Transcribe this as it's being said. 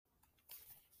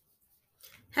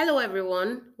Hello,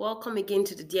 everyone. Welcome again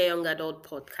to the Dear Young Adult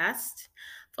podcast.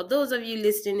 For those of you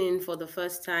listening in for the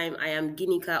first time, I am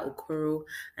Ginika Okoro,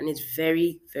 and it's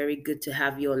very, very good to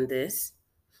have you on this.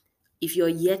 If you're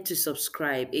yet to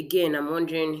subscribe, again, I'm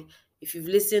wondering if you've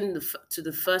listened to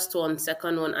the first one,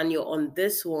 second one, and you're on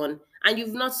this one, and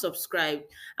you've not subscribed,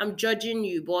 I'm judging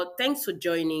you, but thanks for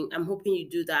joining. I'm hoping you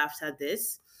do that after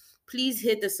this. Please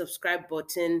hit the subscribe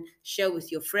button, share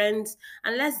with your friends,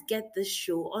 and let's get this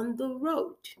show on the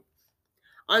road.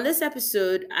 On this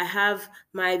episode, I have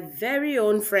my very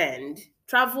own friend,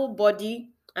 travel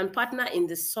buddy, and partner in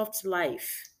the soft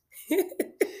life,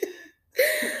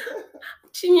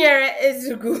 Chinyere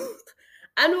Ezugu.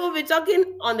 And we'll be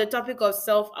talking on the topic of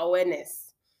self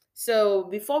awareness. So,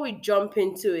 before we jump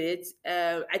into it,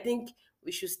 I think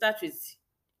we should start with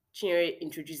Chinyere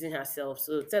introducing herself.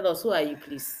 So, tell us, who are you,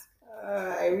 please?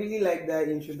 I really like that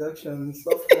introduction.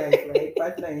 Soft life, right?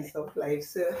 Partner in soft life.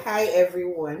 So, hi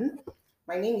everyone.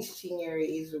 My name is Chinyere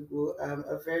Izugu. I'm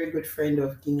a very good friend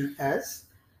of Ginika's.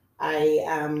 I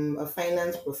am a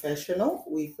finance professional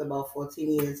with about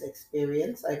 14 years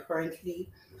experience. I currently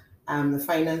am the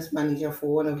finance manager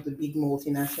for one of the big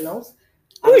multinationals.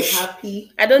 I'm Whoosh!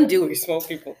 happy, I don't deal with small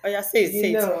people. Oh, yeah, say it, you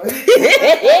say know.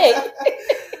 it.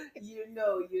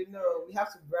 We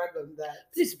have to brag on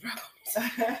that. Please, bro.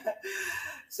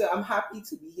 So I'm happy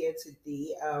to be here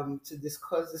today to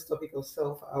discuss this topic of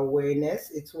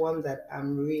self-awareness. It's one that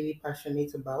I'm really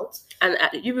passionate about. And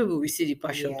you people will see the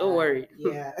passion. Don't Yeah, worry.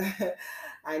 yeah.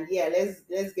 And yeah,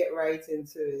 let's get right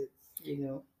into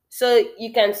it. So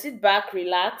you can sit back,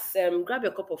 relax, grab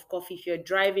your cup of coffee. If you're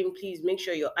driving, please make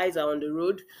sure your eyes are on the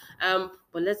road.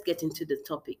 But let's get into the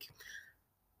topic.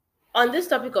 On this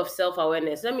topic of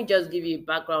self-awareness, let me just give you a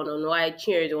background on why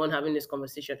Chinere is the one having this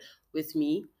conversation with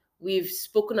me. We've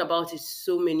spoken about it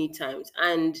so many times.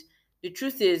 And the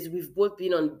truth is, we've both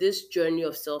been on this journey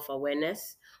of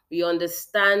self-awareness. We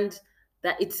understand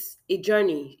that it's a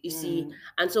journey, you see. Mm,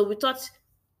 And so we thought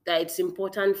that it's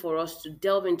important for us to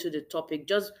delve into the topic,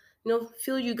 just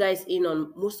fill you guys in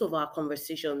on most of our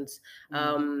conversations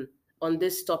mm, on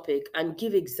this topic and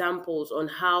give examples on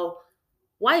how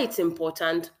why it's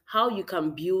important, how you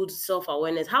can build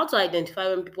self-awareness, how to identify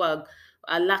when people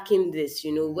are lacking this,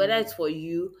 whether mm, it's for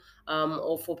you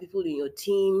or for people in your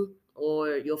team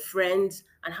or your friends,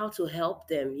 and how to help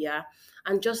them, yeah,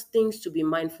 and just things to be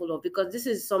mindful of, because this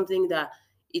is something that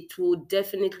it will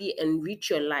definitely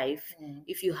enrich your life mm,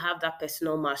 if you have that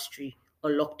personal mastery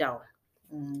on lockdown.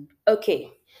 mm.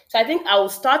 Okay, so I think I will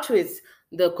start with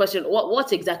the question: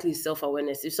 what exactly is self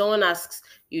awareness? If someone asks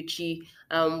you, Chi,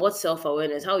 what's self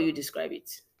awareness? How will you describe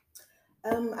it?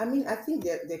 I mean, I think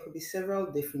that there could be several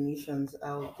definitions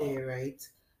out there, right?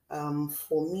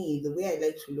 For me, the way I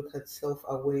like to look at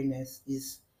self-awareness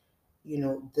is,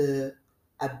 the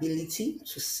ability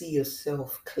to see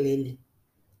yourself clearly.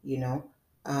 You know,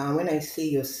 when I say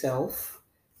yourself,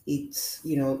 it's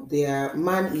there.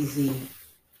 Man is a,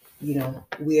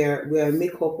 we're a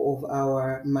makeup of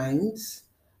our minds,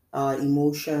 our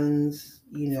emotions,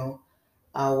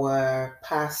 our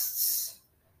pasts,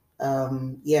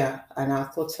 yeah, and our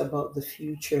thoughts about the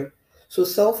future. So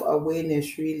self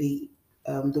awareness really,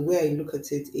 the way I look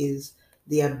at it is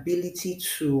the ability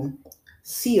to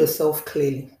see yourself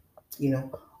clearly, you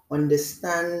know,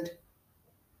 understand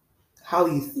how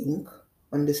you think,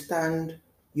 understand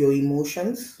your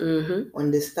emotions, Mm-hmm.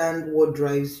 understand what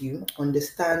drives you,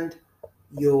 understand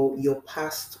your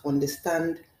past,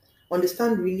 understand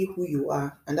really who you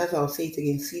are. And that's why I'll say it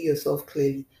again, see yourself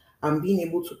clearly. And being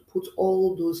able to put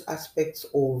all those aspects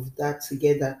of that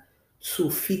together to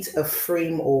fit a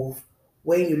frame of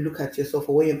when you look at yourself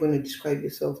or when you're going to describe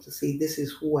yourself to say this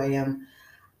is who I am.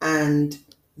 And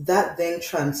that then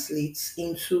translates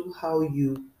into how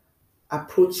you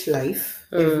approach life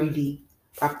every Mm. day,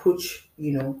 approach,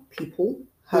 people,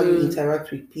 how you Mm.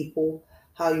 interact with people,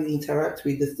 how you interact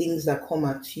with the things that come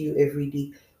at you every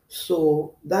day.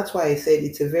 So that's why I said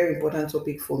it's a very important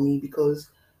topic for me because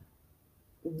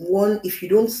one, if you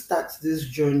don't start this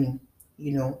journey,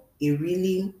 it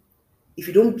really, if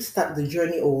you don't start the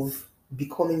journey of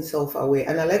becoming self-aware,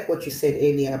 and I like what you said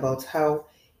earlier about how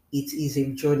it is a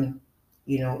journey,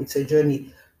 it's a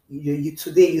journey. You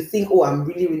today you think, oh, I'm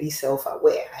really really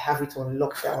self-aware, I have it on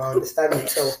lockdown, I understand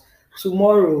myself.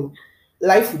 Tomorrow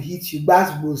life will hit you,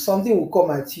 basketball, something will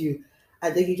come at you,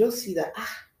 and then you just see that,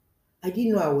 I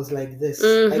didn't know I was like this. I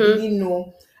Mm-hmm. didn't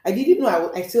know. I didn't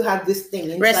know I still had this thing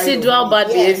inside of Residual me. bad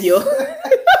behavior.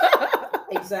 Yes.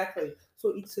 Exactly.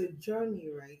 So it's a journey,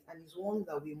 right? And it's one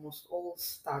that we must all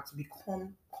start to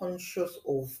become conscious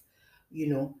of,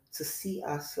 to see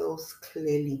ourselves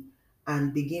clearly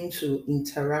and begin to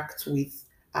interact with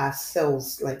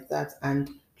ourselves like that and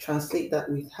translate that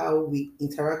with how we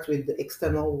interact with the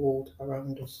external world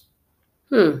around us.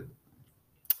 I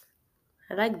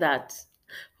like that.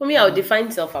 For me, I would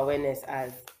define self-awareness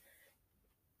as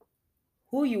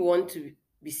who you want to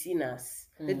be seen as.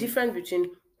 The difference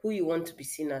between who you want to be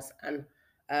seen as and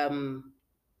um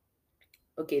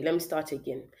okay, let me start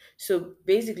again. So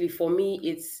basically for me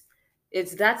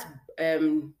it's that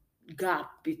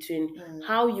gap between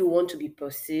how you want to be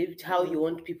perceived, how you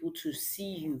want people to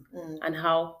see you, and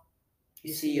how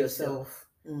you see yourself.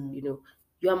 You know,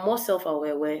 you are more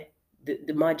self-aware where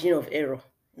the margin of error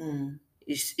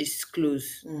is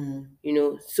close. You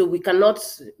know, so we cannot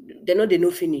they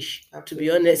no finish. To be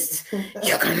honest,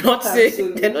 you cannot say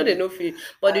they no finish.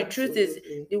 But the truth is,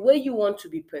 the way you want to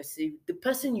be perceived, the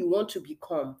person you want to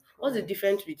become, what's the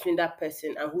difference between that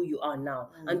person and who you are now?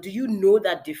 And do you know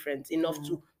that difference enough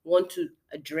to want to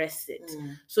address it?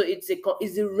 So it's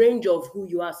a range of who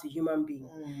you are as a human being.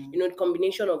 You know, the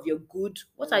combination of your good.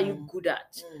 What are you good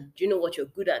at? Do you know what you're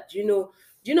good at? Do you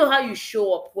know how you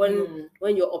show up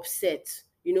when you're upset?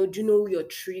 You know, do you know your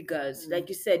triggers? Like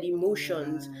you said,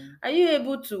 emotions. Are you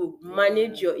able to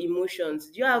manage your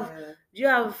emotions? Do you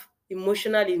have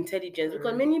emotional intelligence?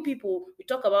 Because many people, we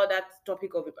talk about that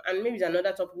topic of it, and maybe it's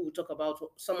another topic we'll talk about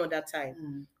some other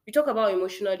time. We talk about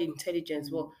emotional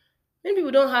intelligence. Well, many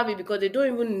people don't have it because they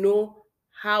don't even know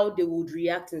how they would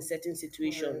react in certain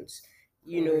situations.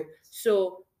 You know,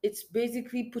 so it's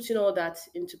basically putting all that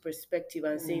into perspective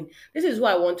and saying, this is who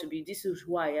I want to be, this is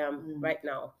who I am right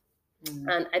now.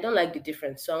 And I don't like the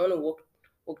difference. So I want to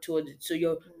work towards it. So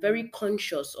you're very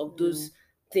conscious of those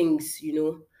things,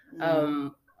 you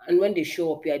know. And when they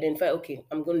show up, you identify, okay,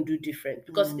 I'm going to do different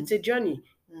because it's a journey.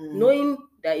 Knowing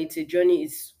that it's a journey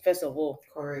is first of all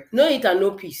Correct. know it and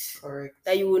know peace. Correct.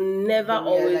 That you will never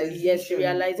always. Yes, the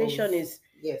realization is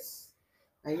yes.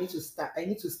 I need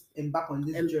to embark on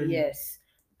this journey. Yes.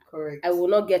 Correct. I will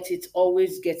not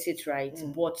always get it right,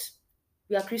 but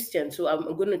we are Christians, so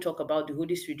I'm going to talk about the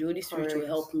Holy Spirit. The Holy Spirit will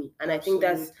help me, and Absolutely.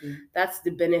 I think that's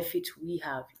the benefit we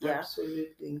have. Yeah.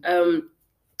 Absolutely.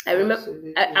 I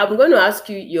remember. I'm going to ask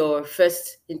you your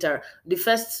the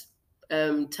first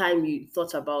time you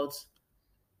thought about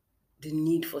the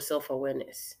need for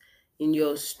self-awareness in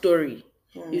your story.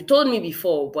 You told me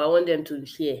before, but I want them to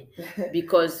hear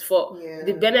because for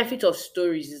the benefit of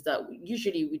stories is that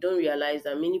usually we don't realize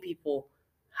that many people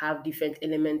have different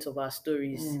elements of our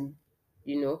stories,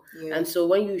 you know. And so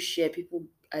when you share, people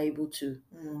are able to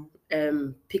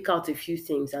pick out a few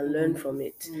things and learn from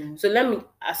it. So let me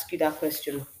ask you that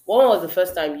question. When was the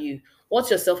first time what's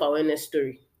your self-awareness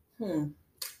story?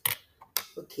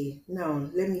 Okay, now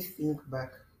let me think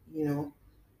back. You know,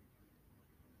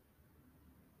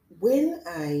 when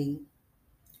I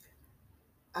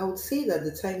would say that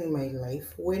the time in my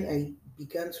life when I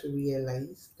began to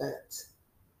realize that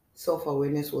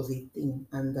self-awareness was a thing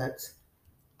and that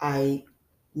I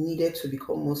needed to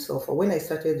become more self-aware, when I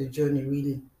started the journey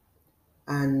really,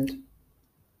 and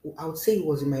I would say it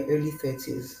was in my early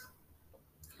 30s.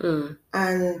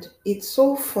 And it's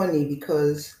so funny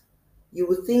because you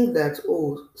would think that,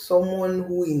 oh, someone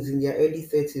who is in their early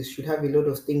 30s should have a lot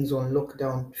of things on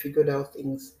lockdown, figured out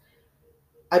things.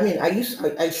 I mean, I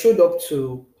showed up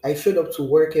to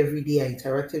work every day. I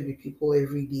interacted with people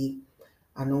every day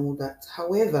and all that.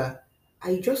 However,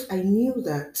 I knew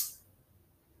that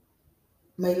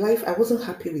my life, I wasn't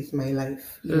happy with my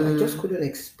life. You know, I just couldn't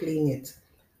explain it.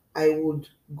 I would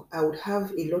I would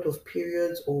have a lot of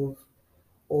periods of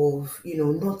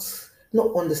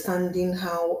not understanding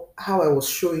how I was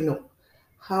showing up,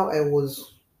 how I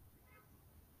was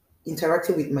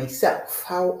interacting with myself,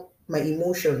 how my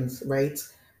emotions, right?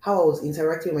 How I was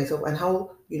interacting with myself and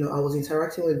how, I was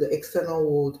interacting with the external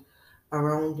world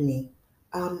around me.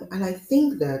 And I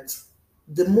think that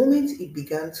the moment it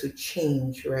began to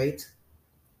change, right,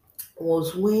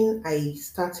 was when I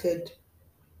started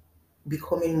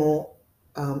becoming more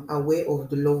aware of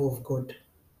the love of God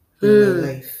in my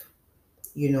life.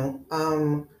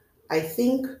 I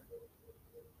think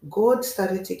God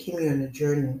started taking me on a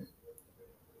journey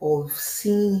of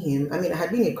seeing Him. I mean, I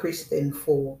had been a Christian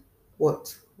for well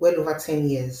over 10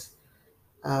 years.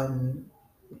 I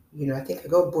think I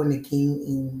got born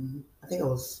again I think I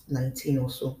was 19 or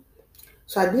so.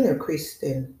 So I'd been a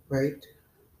Christian, right?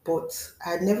 But I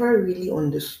had never really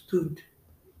understood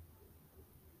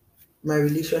my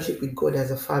relationship with God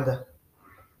as a father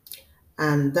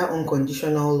and that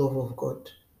unconditional love of God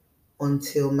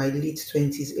until my late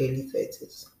 20s, early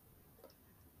 30s.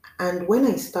 And when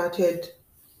I started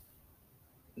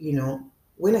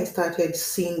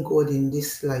seeing God in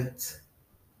this light,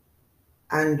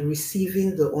 and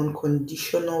receiving the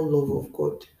unconditional love of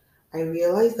God, I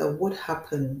realized that what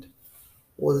happened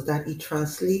was that it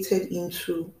translated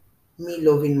into me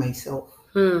loving myself.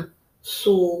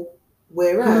 So,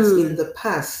 whereas in the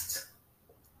past,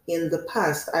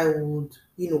 I would,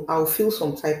 I'll feel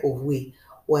some type of way,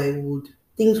 or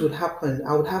things would happen,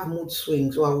 I would have mood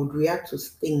swings, or I would react to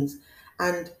things.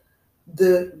 And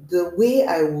the way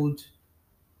I would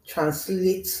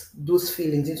translate those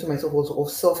feelings into myself was of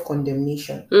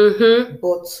self-condemnation.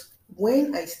 But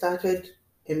when I started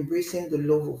embracing the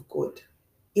love of God,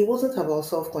 it wasn't about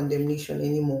self-condemnation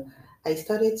anymore. I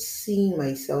started seeing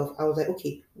myself. I was like,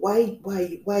 okay, why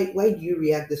do you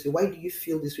react this way? Why do you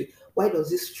feel this way? Why does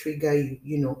this trigger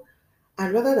you?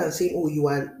 And rather than saying, oh, you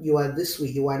are this way,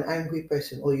 you are an angry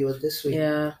person, or you're this way,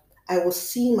 Yeah. I was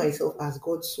seeing myself as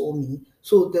God saw me.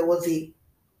 So there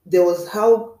was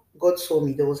how God saw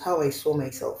me, there was how I saw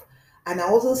myself. And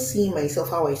I wasn't seeing myself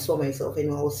how I saw myself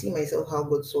anymore. I was seeing myself how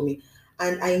God saw me.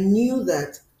 And I knew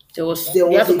that there You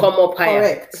have was to a come up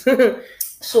higher. correct.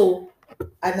 So,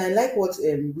 and I like what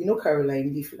we know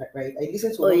Caroline Leaf, right? I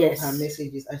listened to Oh, one yes. of her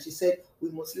messages, and she said we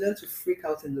must learn to freak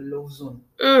out in the love zone.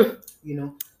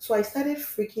 So I started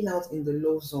freaking out in the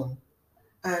love zone,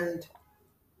 and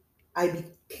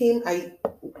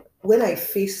when I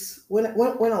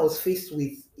was faced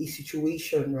with a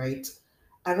situation, right,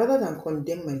 and rather than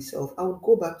condemn myself, I would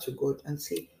go back to God and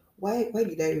say, why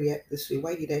did I react this way?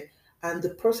 Why did I? And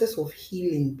the process of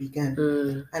healing began.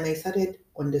 And I started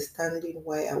understanding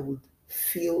why I would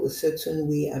feel a certain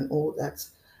way and all that,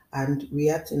 and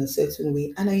react in a certain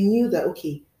way. And I knew that,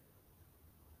 okay,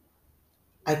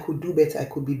 I could do better, I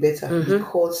could be better,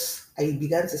 because I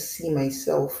began to see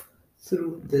myself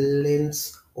through the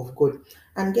lens of God.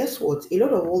 And guess what? A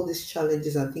lot of all these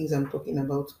challenges and things I'm talking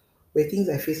about were things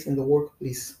I faced in the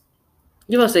workplace.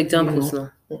 Give us examples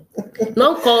now.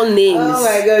 Not call names. Oh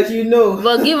my gosh,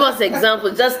 But give us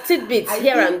examples, just tidbits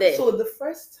here and there. So the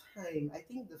first time, I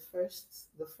think the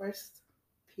first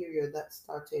period that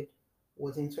started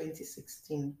was in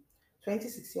 2016.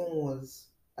 2016 was,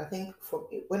 I think,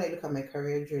 when I look at my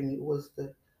career journey, it was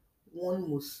the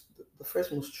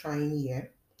first most trying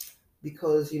year,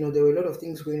 because there were a lot of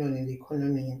things going on in the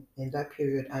economy in that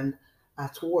period, and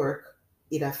at work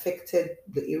it affected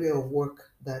the area of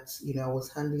work that I was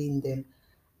handling then,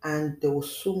 and there was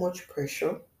so much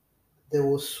pressure. There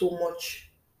was so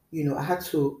much, I had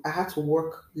to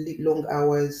work long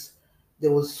hours.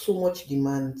 There was so much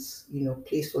demands,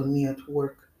 placed on me at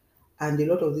work, and a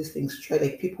lot of these things tried,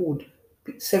 like, people would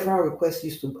several requests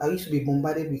I used to be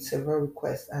bombarded with several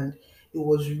requests, and it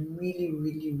was really,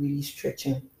 really, really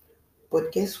stretching.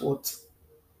 But guess what?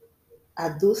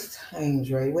 At those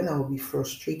times, right, when I would be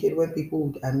frustrated, when people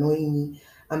would annoy me,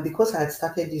 and because I had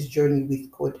started this journey with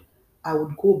God, I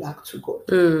would go back to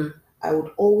God. I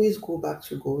would always go back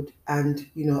to God, and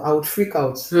I would freak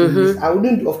out. I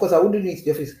wouldn't, of course, I wouldn't do it in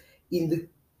the office. In the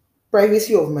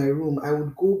privacy of my room, I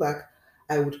would go back,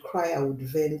 I would cry, I would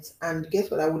vent, and guess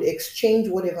what? I would exchange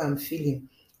whatever I'm feeling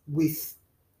with,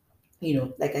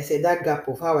 like I said, that gap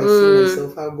of how I see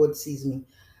myself, how God sees me.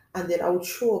 And then I would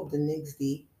show up the next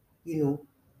day,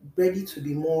 ready to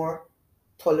be more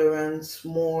tolerant,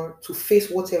 more to face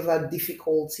whatever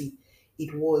difficulty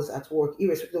it was at work,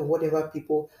 irrespective of whatever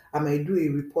people. I might do a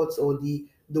report, or the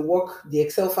work, the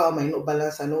Excel file might not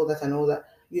balance, and all that and all that.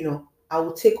 I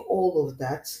will take all of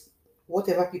that,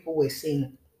 whatever people were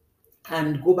saying,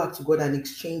 and go back to God and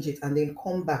exchange it, and then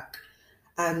come back.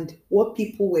 And what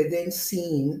people were then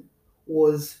seeing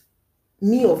was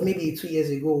me of maybe 2 years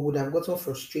ago would have gotten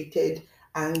frustrated,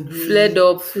 angry, flared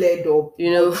up.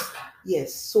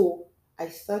 Yes. So I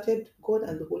started, God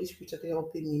and the Holy Spirit started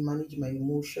helping me manage my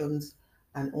emotions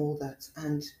and all that.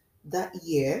 And that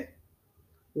year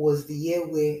was the year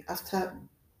where, after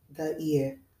that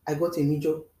year, I got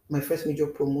my first major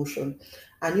promotion.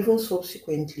 And even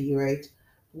subsequently, right,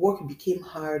 work became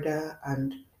harder,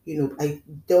 and I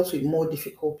dealt with more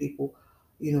difficult people,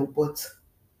 but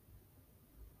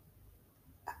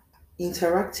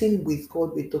interacting with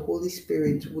God, with the Holy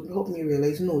Spirit, would help me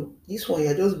realize, no, this one,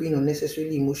 you're just being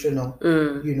unnecessarily emotional.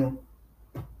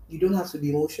 You don't have to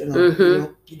be emotional.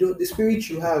 You don't. The spirit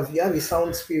you have a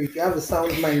sound spirit. You have a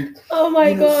sound mind. Oh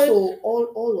my God. So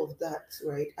all of that,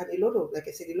 right? And a lot of, like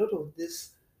I said, a lot of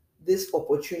this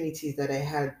opportunities that I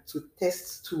had to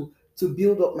test, to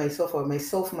build up myself, or my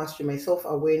self mastery, my self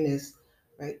awareness,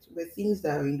 right, were things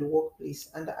that are in the workplace.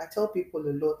 And I tell people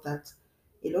a lot that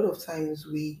a lot of times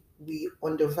we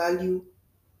undervalue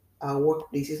our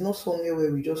workplace. It's not somewhere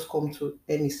where we just come to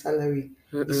earn a salary.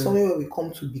 It's somewhere where we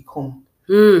come to become.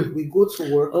 We go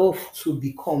to work to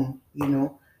become,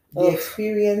 the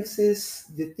experiences,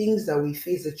 the things that we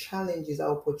face, the challenges,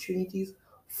 our opportunities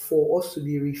for us to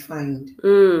be refined,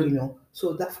 you know.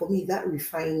 So that for me, that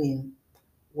refining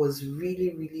was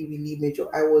really, really, really major.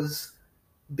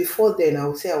 Before then, I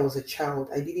would say I was a child.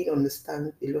 I didn't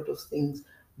understand a lot of things,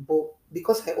 but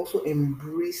because I also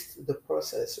embraced the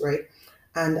process, right?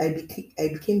 And I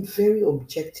became very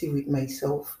objective with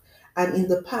myself. And in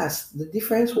the past, the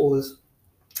difference was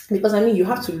because I mean, you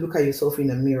have to look at yourself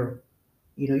in a mirror.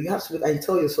 You know, you have to look and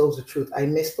tell yourself the truth. I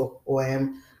messed up, or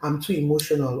I'm too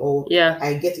emotional, or Yeah.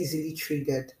 I get easily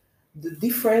triggered. The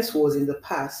difference was in the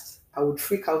past, I would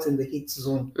freak out in the hate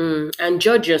zone And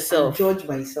judge yourself. and judge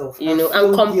myself, You know,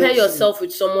 and feel compare guilty. yourself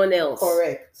with someone else.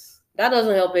 Correct. That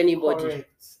doesn't help anybody.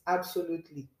 Correct.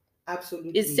 Absolutely.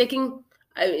 Absolutely.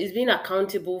 It's being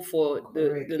accountable for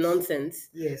the nonsense.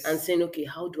 Yes. And saying, okay,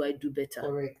 how do I do better?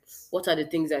 Correct. What are the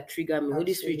things that trigger me?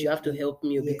 Holy Spirit, you have to Absolutely. help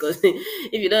me, Yes. because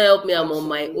if you don't help me, I'm on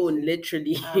my own,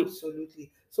 literally.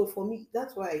 Absolutely. So for me,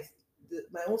 that's why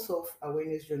my own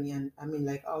self-awareness journey, and I mean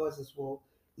like ours as well,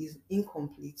 is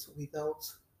incomplete without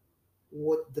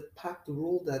the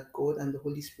role that God and the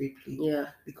Holy Spirit play. Yeah.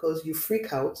 Because you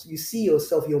freak out, you see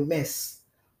yourself, your mess,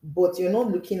 but you're not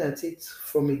looking at it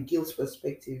from a guilt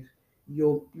perspective.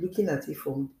 You're looking at it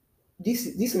from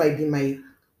this might be my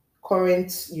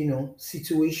current, you know,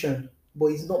 situation, but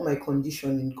it's not my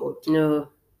condition in God. No.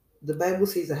 The Bible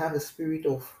says I have a spirit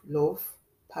of love,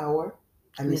 power,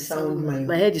 and a sound mind.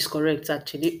 My head is correct,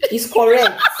 actually. It's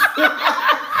correct.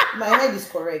 My head is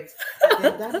correct. And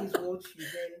then that is what you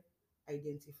then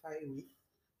identify with,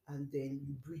 and then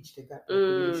you bridge the gap.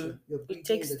 It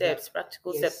takes steps,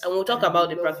 practical steps, and we'll talk about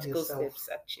the practical steps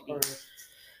actually.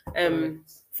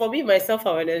 Correct. For me, my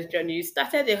self-awareness journey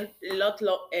started a lot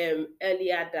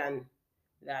earlier than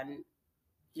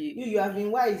you have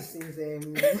been wise since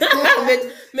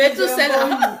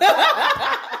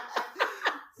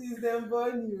since them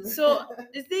born you. So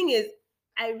the thing is,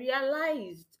 I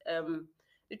realized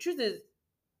the truth is,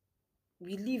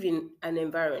 we live in an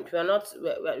environment.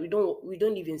 We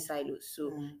don't live in silos.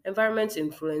 So environments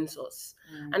influence us.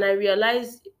 And I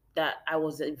realized that I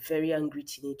was a very angry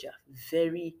teenager,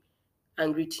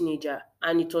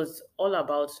 and it was all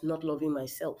about not loving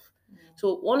myself.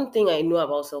 So one thing I know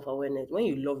about self-awareness, when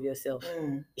you love yourself,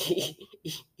 it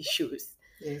shows.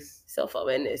 Yes.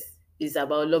 Self-awareness is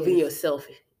about loving yourself,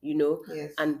 you know,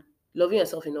 and loving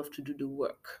yourself enough to do the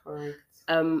work. Correct.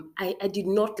 I did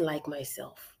not like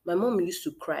myself. My mom used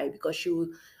to cry because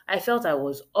I felt I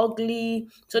was ugly.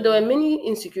 So there were many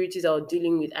insecurities I was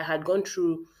dealing with. I had gone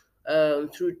through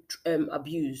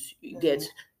abuse. You get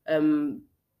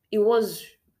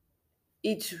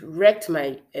it wrecked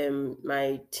my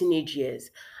my teenage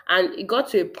years, and it got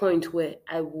to a point where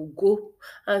I will go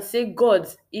and say, God,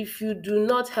 if you do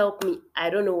not help me, I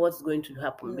don't know what's going to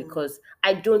happen, because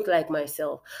I don't like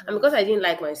myself. And because I didn't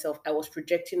like myself, I was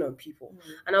projecting on people.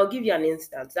 And I'll give you an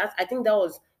instance. I think that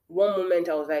was one moment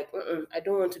I was like, I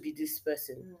don't want to be this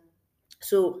person.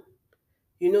 So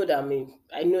you know that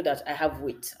I know that I have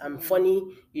weight. I'm funny,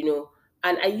 you know,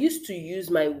 and I used to use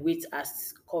my weight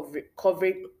as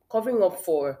covering up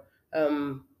for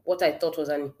what I thought was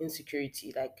an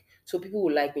insecurity. Like, so people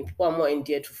would like me. People are more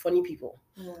endeared to funny people.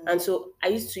 And so I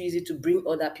used to use it to bring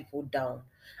other people down.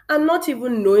 And not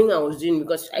even knowing I was doing,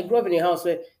 because I grew up in a house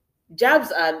where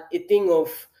jabs are a thing of,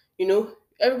 you know,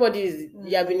 everybody is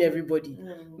yabbing everybody.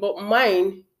 But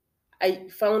mine, I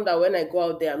found that when I go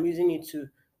out there, I'm using it to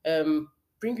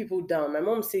bring people down. My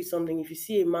mom says something: if you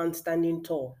see a man standing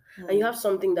tall and you have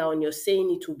something that when you're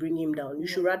saying it to bring him down, you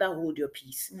should rather hold your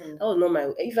peace. That was not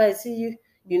my. If I see you,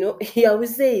 you know, I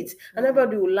always say it, and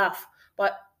everybody will laugh.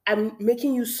 But I'm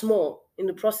making you small in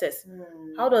the process.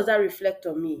 How does that reflect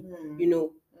on me? You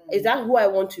know, is that who I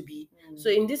want to be? So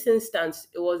in this instance,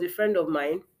 it was a friend of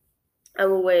mine,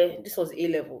 and this was A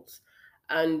levels,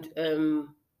 and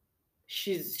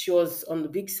she was on the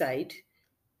big side,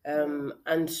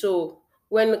 and so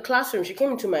when the classroom, she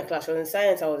came into my class. I was in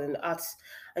science, I was in arts,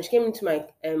 and she came into my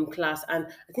class, and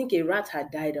I think a rat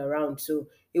had died around, so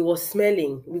it was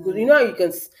smelling, because you know how you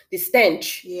can the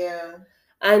stench. Yeah.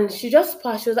 And she just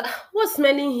passed. She was like, "What's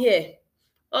smelling here?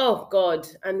 Oh God!"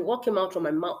 And what came out from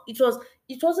my mouth? It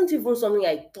wasn't even something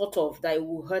I thought of that it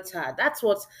would hurt her. That's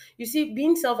what you see.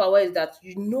 Being self-aware is that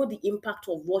you know the impact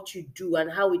of what you do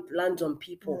and how it lands on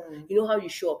people. You know how you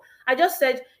show up. I just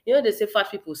said, you know, they say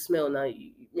fat people smell. Now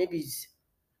maybe it's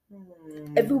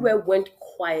everywhere went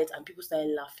quiet and people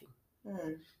started laughing.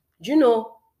 Do you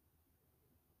know?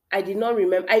 I did not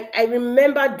remember. I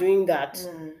remember doing that,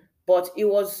 but it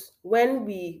was when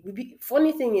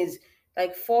funny thing is,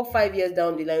 like 4 or 5 years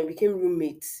down the line, we became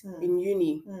roommates in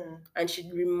uni, and she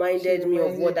reminded me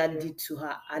of what that did to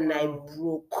her, and I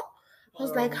broke. I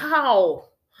was like, how?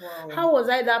 How was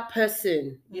I that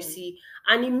person? You see?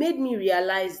 And it made me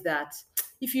realize that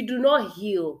if you do not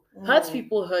heal, hurt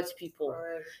people hurt people.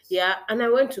 Correct. Yeah. And I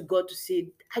went to God to say,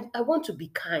 I want to be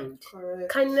kind. Correct.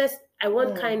 Kindness, I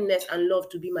want kindness and love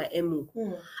to be my MO.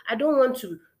 I don't want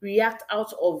to react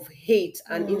out of hate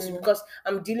and because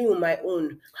I'm dealing with my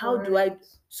own. How do I?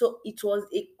 So it was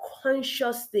a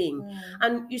conscious thing.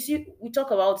 And you see, we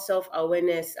talk about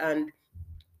self-awareness, and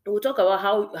we'll talk about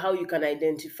how you can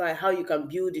identify, how you can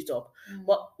build it up.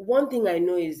 But one thing I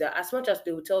know is that as much as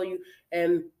they will tell you,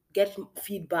 get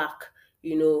feedback,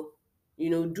 do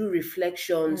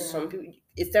reflections. Some people,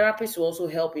 a therapist will also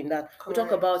help in that. We'll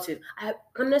talk about it. I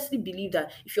honestly believe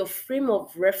that if your frame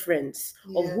of reference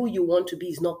of who you want to be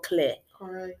is not clear,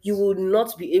 you will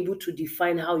not be able to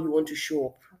define how you want to show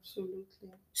up. Absolutely.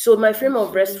 So my frame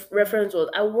of reference was,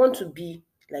 I want to be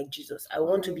like Jesus. I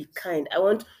want to be kind. I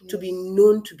want to be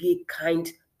known to be a kind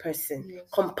person,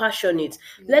 compassionate.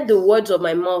 Let the words of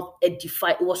my mouth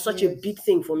edify. It was such a big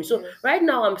thing for me. So right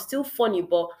now I'm still funny,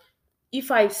 but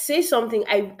if I say something,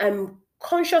 I'm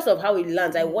conscious of how it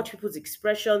lands. I watch people's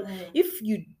expression. If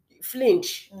you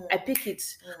flinch, I pick it,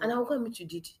 and I'll come to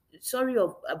did. Sorry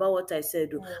about what I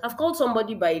said. I've called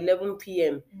somebody by 11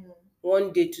 p.m.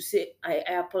 one day to say I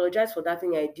apologize for that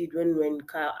thing I did when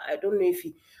car. I don't know if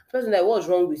he person like, what's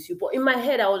wrong with you? But in my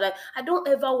head, I was like, I don't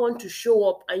ever want to show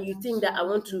up and you think that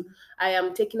I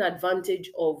am taking advantage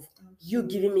of you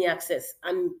giving me access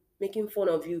and making fun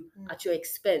of you at your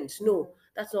expense. No,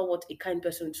 that's not what a kind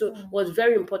person. So it was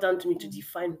very important to me to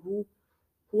define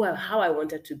how I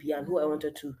wanted to be and who I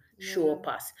wanted to show up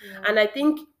as. And I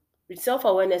think with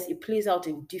self-awareness, it plays out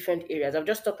in different areas. I've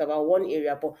just talked about one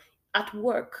area, but at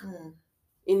work,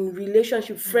 in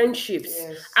relationship, friendships.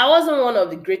 I wasn't one of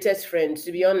the greatest friends,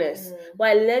 to be honest. But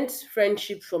I learned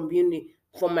friendship from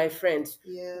my friends.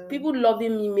 People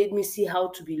loving me made me see how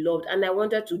to be loved, and I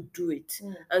wanted to do it.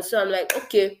 And so I'm like,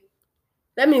 okay,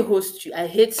 let me host you. I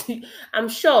hate you. I'm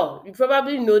sure you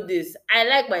probably know this. I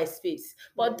like my space.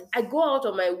 But I go out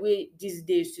of my way these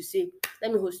days to say,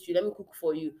 let me host you, let me cook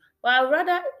for you. But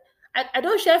I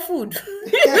don't share food.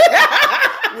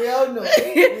 We all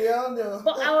know.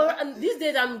 But these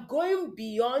days I'm going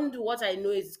beyond what I know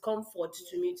is comfort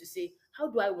to me to say, how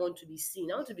do I want to be seen?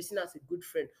 I want to be seen as a good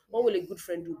friend. What will a good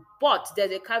friend do? But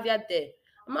there's a caveat there.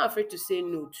 I'm not afraid to say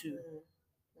no too.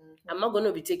 I'm not going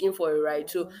to be taken for a ride.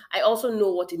 So I also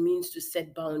know what it means to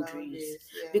set boundaries.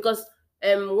 Because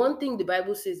one thing the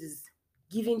Bible says is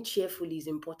giving cheerfully is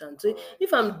important. So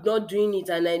if I'm not doing it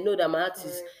and I know that my heart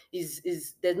is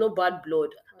there's no bad blood,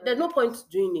 there's no point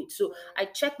doing it. So I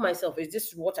check myself, is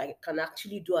this what I can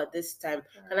actually do at this time?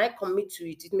 Can I commit to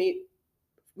it? It may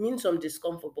mean some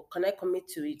discomfort, but can I commit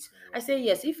to it? I say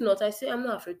yes. If not, I say I'm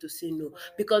not afraid to say no.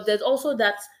 Because there's also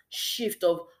that shift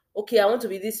of, okay, I want to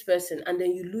be this person, and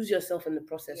then you lose yourself in the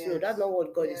process. No, that's not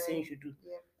what God is saying you should do.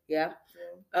 Yeah.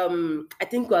 I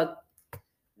think we're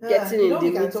getting in the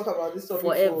we can talk about this topic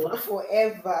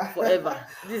forever.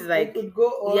 This is like, we could go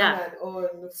on and on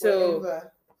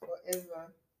forever.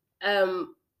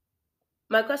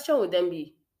 My question would then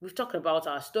be, we've talked about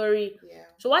our story.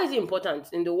 So why is it important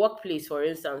in the workplace, for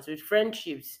instance, with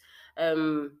friendships?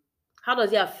 How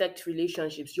does it affect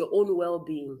relationships, your own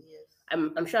well-being?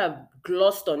 I'm sure I've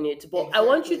glossed on it, but I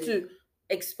want you to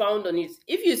expound on it.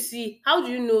 If you see, how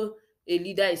do you know a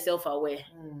leader is self-aware?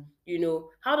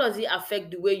 How does it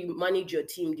affect the way you manage your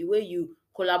team, the way you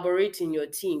collaborate in your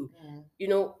team?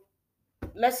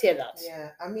 Let's hear that.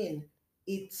 I mean,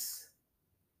 it's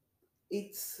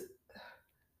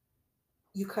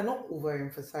you cannot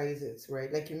overemphasize it,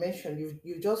 right? Like you mentioned,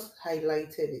 you just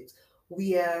highlighted it.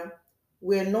 We're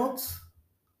not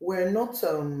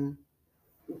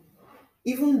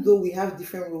even though we have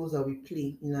different roles that we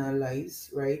play in our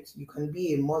lives, right? You can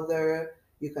be a mother,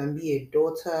 you can be a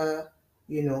daughter,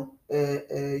 you're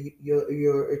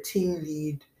a team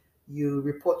lead, you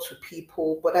report to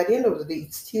people, but at the end of the day,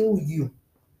 it's still you.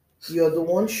 You're the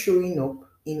one showing up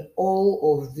in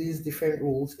all of these different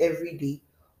roles every day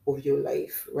of your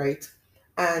life, right?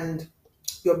 And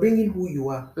you're bringing who you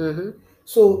are.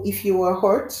 So if you are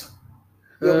hurt,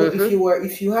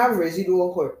 if you have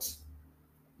residual hurt,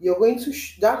 you're going to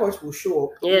that hurt will show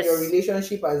up in your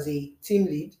relationship as a team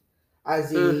lead,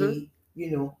 as a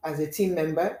as a team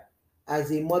member,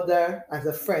 as a mother, as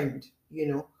a friend.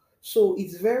 So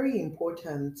it's very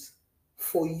important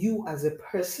for you as a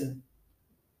person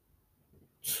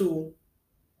to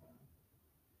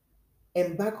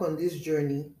embark on this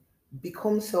journey,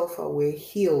 become self-aware,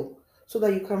 heal, so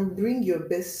that you can bring your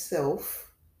best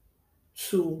self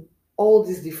to all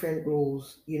these different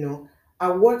roles,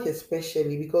 at work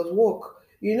especially, because work,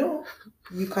 you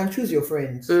can choose your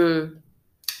friends. You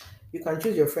can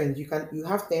choose your friends. You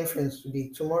have 10 friends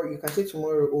today. Tomorrow you can say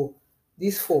tomorrow, oh,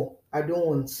 these 4 I don't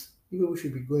want. You people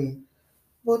should be going.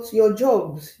 But your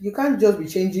jobs, you can't just be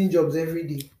changing jobs every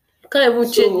day. You can't even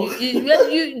So change.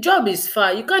 You job is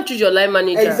far. You can't choose your line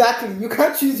manager. exactly, you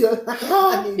can't choose your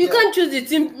manager. You can't choose the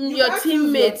team, You your can't choose your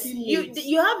teammates. teammates.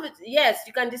 You have it. Yes,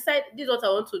 you can decide this is what I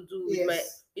want to do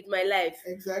Yes, with my life.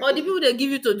 exactly. Or the people they give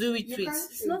you to do it You with,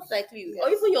 can't it's not choose. like you. Yes. Or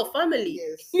even your family.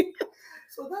 Yes.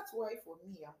 So that's why for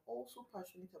me, I'm also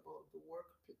passionate about the work,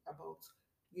 about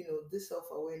this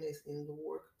self-awareness in the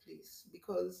workplace,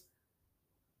 because,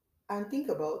 and think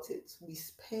about it, we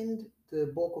spend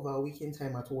the bulk of our weekend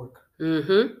time at work.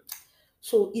 Mm-hmm.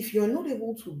 So if you're not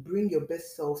able to bring your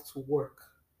best self to work,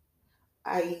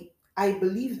 I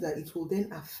believe that it will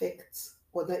then affect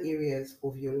other areas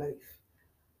of your life.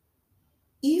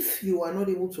 If you are not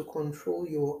able to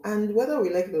control and whether we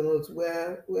like it or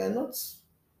not,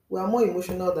 we're more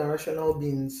emotional than rational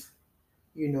beings,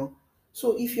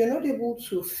 So if you're not able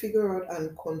to figure out and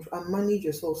control and manage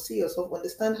yourself, see yourself,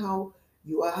 understand how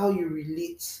you are, how you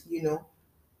relate,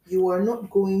 you are not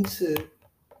going to,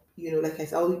 like I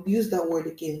said, I'll use that word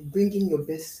again, bringing your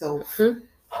best self.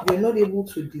 You're not able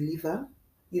to deliver.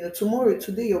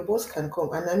 Today your boss can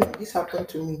come, and I mean this happened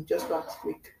to me just last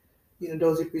week. There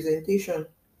was a presentation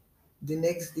the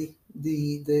next day,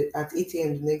 the at 8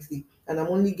 a.m. the next day, and I'm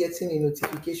only getting a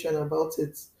notification about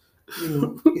it,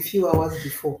 a few hours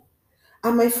before.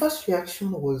 And my first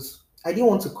reaction was, I didn't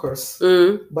want to curse,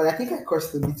 but I think I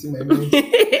cursed a bit in my mind.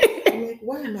 I'm like,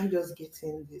 why am I just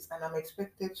getting this? And I'm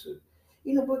expected to,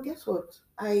 but guess what?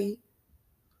 I,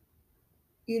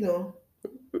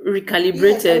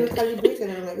 Recalibrated. Yes, I recalibrated,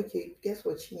 and I'm like, okay, guess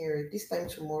what, Chinyere? This time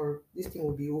tomorrow, this thing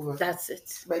will be over. That's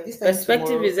it. By this time Perspective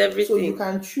tomorrow, is everything. so you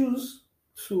can choose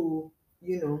to,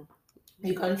 you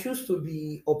can choose to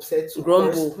be upset, to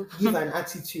grumble, curse, give an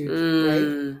attitude,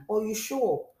 right? Or you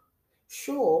show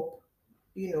up,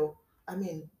 I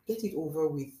mean, get it over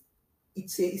with.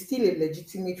 It's still a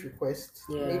legitimate request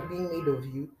being made of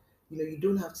you. You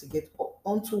don't have to get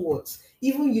onto what,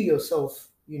 even you yourself,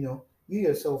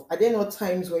 are there not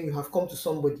times when you have come to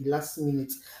somebody last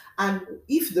minute, and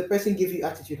if the person gave you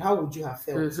attitude, how would you have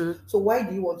felt? So why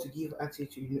do you want to give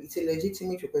attitude? It's a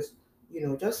legitimate request.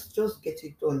 Just get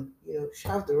it done.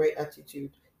 Have the right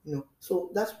attitude.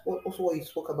 So that's also what you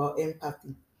spoke about,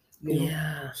 empathy.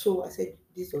 So I said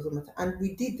this doesn't matter, and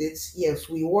we did it. Yes,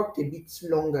 we worked a bit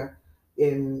longer.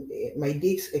 My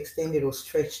days extended or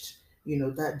stretched,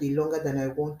 that day longer than I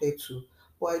wanted to.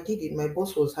 But I did it. My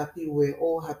boss was happy. We're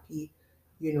all happy.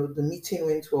 The meeting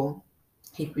went well.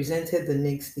 He presented the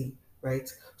next day, right?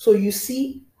 So you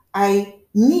see,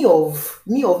 me of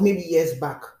maybe years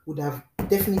back would have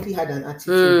definitely had an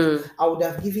attitude. I would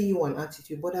have given you an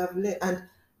attitude, but I've learned. And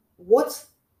what,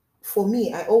 for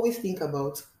me, I always think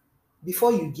about,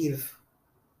 before you give,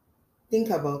 think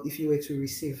about if you were to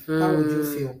receive, how would you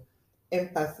feel?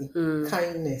 Empathy,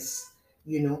 kindness,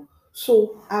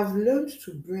 So I've learned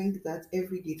to bring that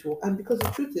every day to work. And because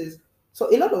the truth is, so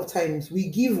a lot of times we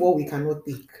give what we cannot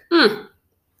take.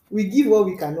 We give what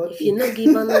we cannot take. If you not give,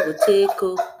 I no go take.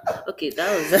 Okay,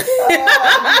 that was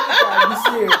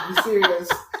be serious.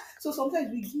 So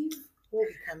sometimes we give what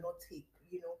we cannot take,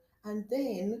 and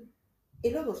then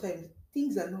a lot of times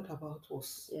things are not about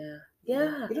us.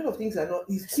 Yeah. A lot of things are not.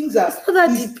 It's not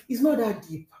that deep. It's not that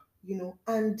deep,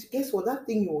 And guess what? That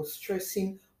thing you're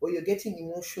stressing or you're getting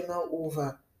emotional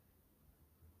over,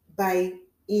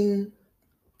 in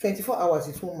 24 hours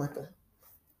it won't matter.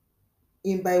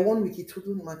 By 1 week it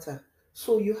wouldn't matter.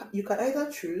 So you can either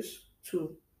choose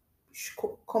to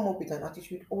come up with an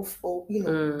attitude of, or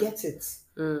get it.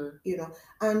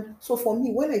 And so for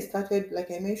me, when I started, like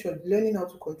I mentioned, learning how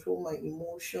to control my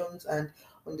emotions and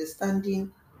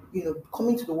understanding,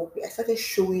 coming to the workplace, I started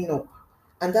showing up.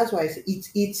 And that's why I say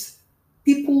it's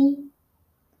people.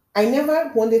 I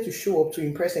never wanted to show up to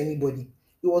impress anybody.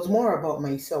 It was more about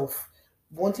myself,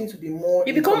 wanting to be more.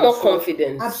 You become more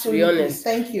confident. Absolutely. To be honest,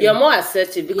 Thank you. You're more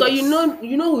assertive because you know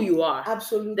who you are.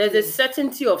 Absolutely. There's a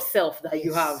certainty of self that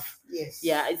you have. Yes.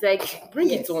 Yeah, it's like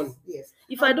bring it on. Yes.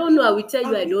 If I don't know, I will tell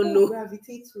you I don't know.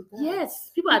 Gravitate to that.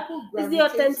 Yes, it's the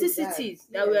authenticity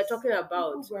that we are talking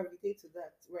about. People gravitate to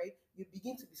that, right? You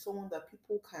begin to be someone that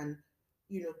people can,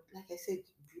 like I said,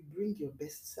 you bring your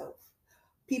best self.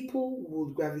 People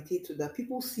would gravitate to that.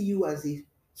 People see you as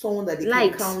someone that they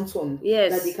can count on,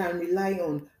 that they can rely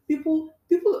on. People,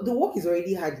 the work is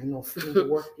already hard enough in the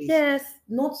workplace. Yes.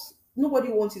 Not nobody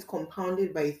wants it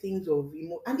compounded by things of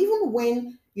and even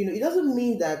when it doesn't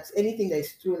mean that anything that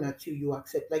is thrown at you you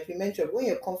accept. Like you mentioned, when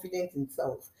you're confident in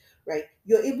self, right,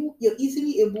 you're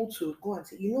easily able to go and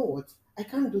say, you know what, I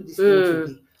can't do this thing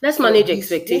today. Let's For manage this,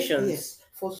 expectations. yes,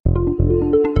 for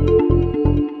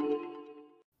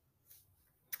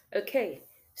Okay,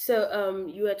 so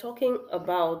you were talking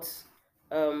about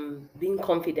being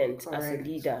confident as a correct.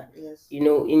 leader, Yes,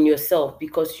 in yourself,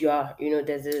 because you are,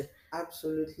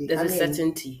 absolutely. there's I a mean,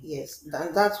 certainty. yes,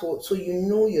 and that's what. So you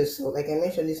know yourself. Like I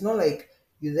mentioned, it's not like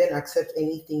you then accept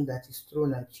anything that is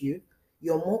thrown at you.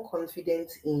 You're more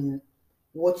confident in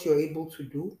what you're able to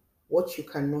do, what you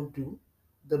cannot do,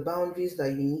 the boundaries that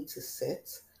you need to set,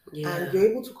 and Yeah.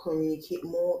 you're able to communicate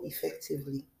more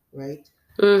effectively, right?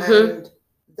 Mm-hmm. And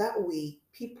that way,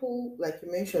 people, like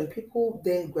you mentioned, people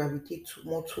then gravitate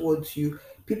more towards you.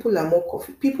 People are more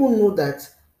people know that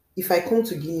if I come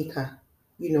to Ginika,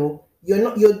 you're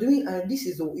doing, and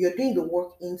you're doing the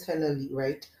work internally,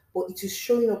 right? But it is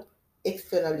showing up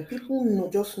externally. People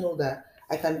just know that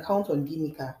I can count on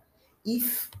Ginika.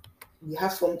 If we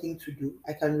have something to do,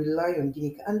 I can rely on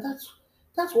Ginika. And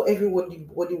that's what everybody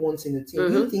wants in a team. You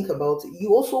Mm-hmm. think about it,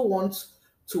 you also want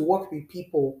to work with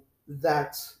people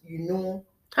that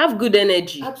Have good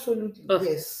energy. absolutely, Oh.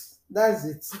 yes, that's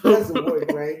it. That's the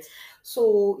word, right?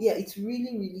 So yeah, it's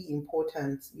really, really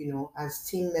important, as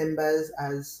team members,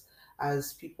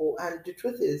 as people. And the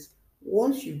truth is,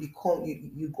 once you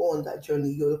go on that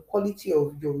journey, your quality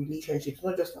of your relationships,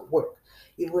 not just at work,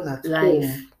 even at Life.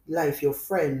 home, life, your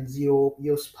friends,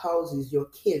 your spouses, your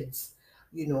kids,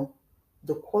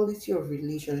 the quality of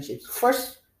relationships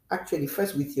first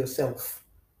with yourself,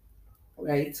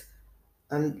 right?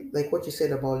 And like what you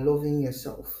said about loving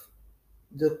yourself,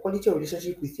 the quality of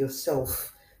relationship with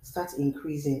yourself starts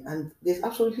increasing, and there's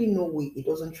absolutely no way it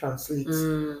doesn't translate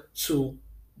to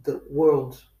the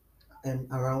world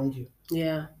around you.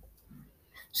 Yeah.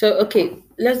 So okay,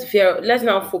 let's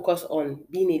now focus on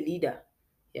being a leader.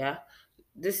 Yeah.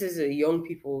 This is a young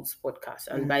people's podcast,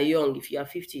 and by young, if you are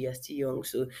 50, you're still young.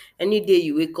 So any day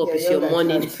you wake up Yeah, is your young at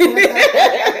morning.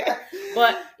 heart.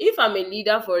 But if I'm a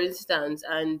leader, for instance,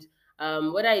 and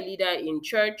whether a leader in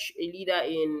church, a leader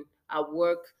in at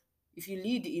work, if you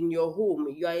lead in your home,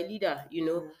 you are a leader.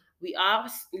 We are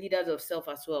leaders of self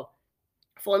as well.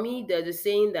 For me, there's a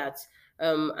saying that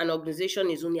an organization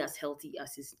is only as healthy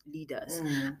as its leaders,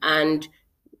 and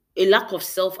a lack of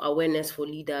self-awareness for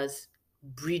leaders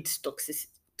breeds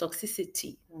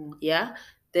toxicity. Yeah,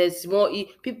 there's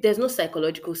no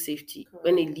psychological safety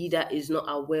when a leader is not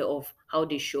aware of how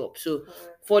they show up. So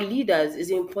for leaders, it's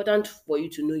important for you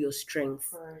to know your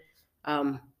strength.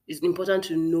 It's important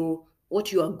to know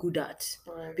what you are good at,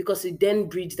 because it then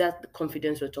breeds that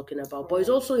confidence we're talking about. But it's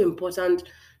also important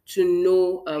to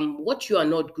know what you are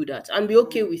not good at and be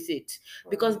okay with it,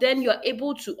 because then you're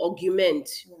able to augment.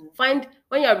 Find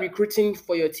when you're recruiting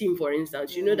for your team, for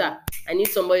instance, you know that I need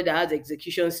somebody that has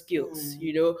execution skills.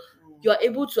 You're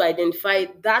able to identify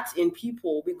that in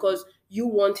people because you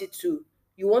want it to.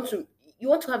 You want to. You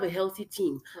want to have a healthy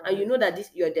team, and you know that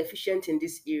you're deficient in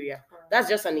this area. That's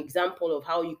just an example of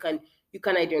how you can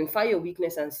identify your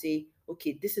weakness and say,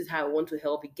 okay, this is how I want to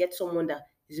help it. Get someone that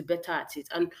is better at it,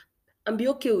 and be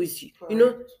okay with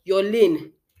your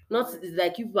lane. Not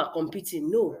like you are competing.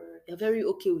 No, you're very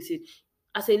okay with it.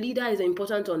 As a leader, it's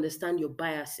important to understand your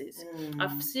biases.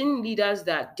 I've seen leaders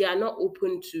that they are not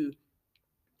open to.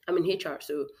 I'm in HR,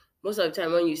 so most of the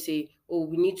time when you say, "Oh,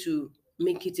 we need to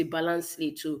make it a balanced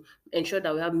slate to ensure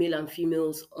that we have male and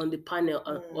females on the panel,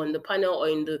 or in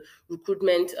the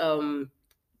recruitment,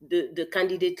 the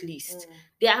candidate list,"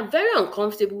 they are very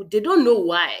uncomfortable. They don't know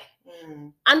why,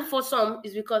 and for some,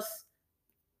 it's because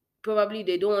probably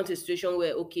they don't want a situation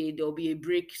where, okay, there'll be a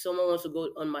break, someone wants to go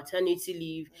on maternity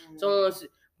leave, someone wants to,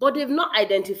 but they've not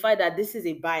identified that this is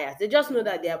a bias. They just know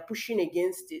that they are pushing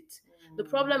against it. The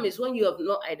problem is when you have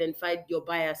not identified your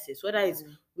biases, whether it's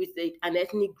with an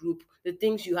ethnic group, the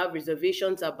things you have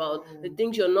reservations about, the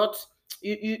things you're not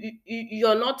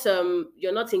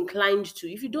inclined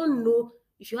to. If you don't know,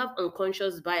 if you have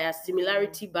unconscious bias,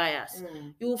 similarity bias,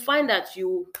 you will find that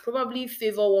you probably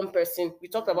favor one person. We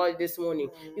talked about it this morning.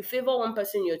 You favor one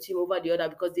person in your team over the other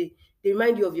because they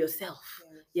remind you of yourself.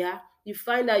 Yeah. You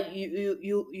find that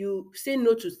you say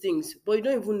no to things, but you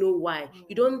don't even know why.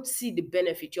 You don't see the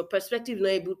benefit. Your perspective is not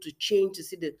able to change to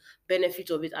see the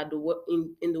benefit of it at the work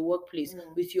in the workplace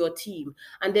with your team.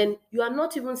 And then you are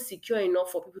not even secure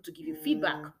enough for people to give you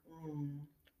feedback,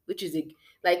 which is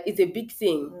it's a big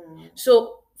thing.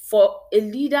 So for a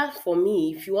leader, for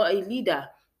me, if you are a leader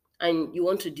and you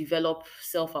want to develop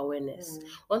self-awareness,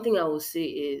 one thing I will say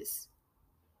is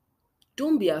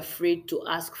don't be afraid to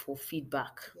ask for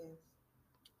feedback. Yes.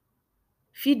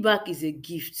 Feedback is a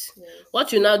gift. Yes.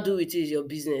 What you now do with it is your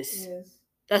business. Yes.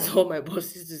 That's what my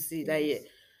boss used to say that year.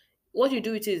 What you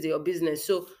do with it is your business.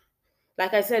 So,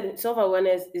 like I said,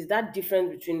 self-awareness is that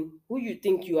difference between who you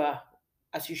think you are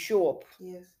as you show up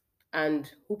Yes. and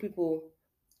who people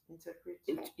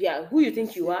Interpret. who you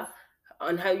think you are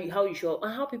and how you show up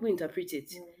and how people interpret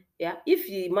it. Yeah. If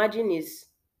the margin is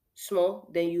small,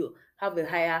 then you have a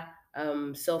higher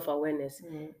self-awareness.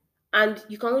 And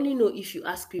you can only know if you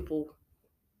ask people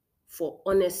for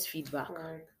honest feedback.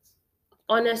 Correct.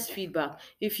 Honest feedback.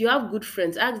 If you have good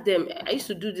friends, ask them. I used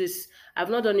to do this. I've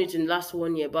not done it in the last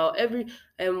 1 year, but every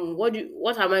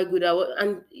what am I good at?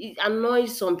 And it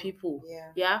annoys some people.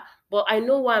 Yeah. But I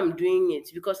know why I'm doing it,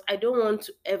 because I don't want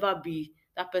to ever be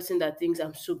that person that thinks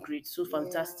I'm so great, so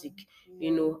fantastic,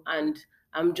 and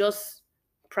I'm just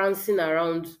prancing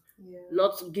around,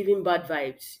 not giving bad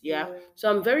vibes. Yeah. So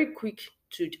I'm very quick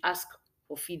to ask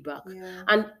for feedback.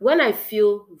 And when I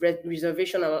feel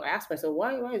reservation, I ask myself,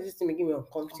 why is this thing making me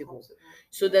uncomfortable?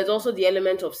 So there's also the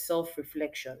element of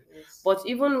self-reflection. But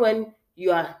even when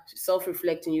you are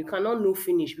self-reflecting, you cannot know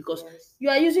finish, because you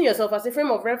are using yourself as a frame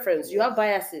of reference. You have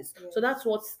biases. So that's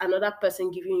what another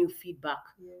person giving you feedback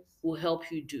will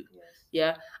help you do.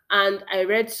 Yeah. And I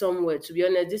read somewhere, to be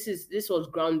honest, this was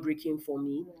groundbreaking for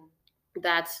me,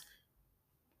 that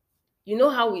you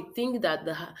know how we think that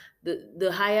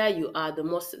the higher you are, the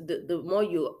more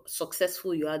you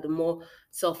successful you are, the more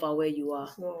self-aware you are.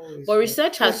 But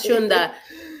research has shown that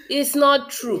it's not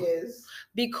true.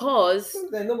 Because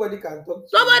then nobody can talk to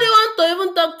nobody you. wants to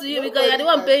even talk to you, because you're the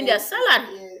one paying their salary.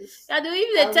 If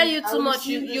they tell you too much,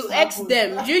 you X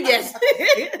them. You get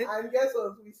and guess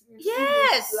what?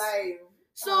 Yes.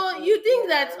 So you think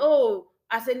that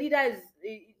as a leader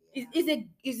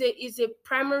is a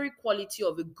primary quality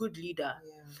of a good leader.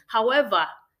 However,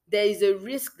 there is a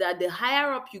risk that the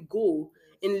higher up you go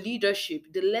in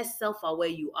leadership, the less self-aware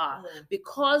you are,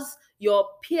 because your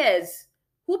peers,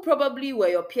 who probably were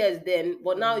your peers then,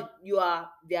 but now you are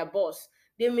their boss,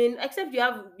 they may, except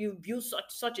you've built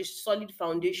such a solid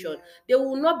foundation, they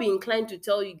will not be inclined to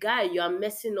tell you, guy, you are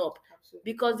messing up.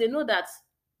 Because they know that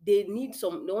they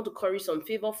want to curry some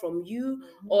favor from you,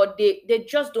 or they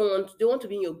just they want to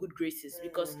be in your good graces,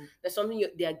 because there's something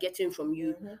they are getting from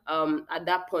you. At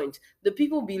that point, the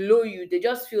people below you, they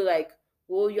just feel like,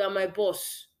 oh, you are my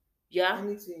boss. Yeah.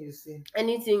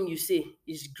 Anything you say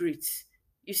is great.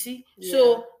 You see?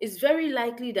 So it's very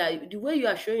likely that the way you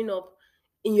are showing up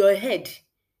in your head,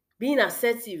 being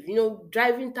assertive,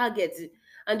 driving targets,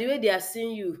 and the way they are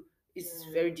seeing you is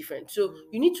very different. So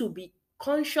you need to be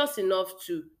conscious enough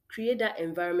to create that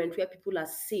environment where people are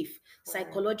safe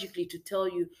psychologically to tell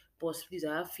you, boss, please,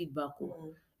 I have feedback.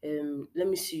 Let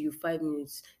me see you 5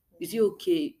 minutes. Is it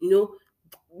okay?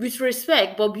 With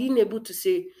respect, but being able to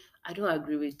say, I don't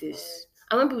agree with this.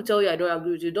 And when people tell you I don't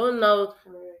agree with you, don't now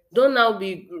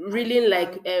be reeling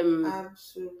like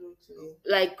absolutely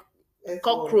like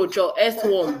cockroach or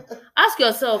earthworm. Ask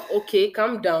yourself, okay,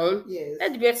 calm down.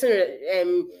 Let the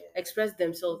person express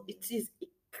themselves. It is a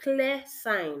clear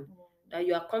sign that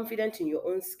you are confident in your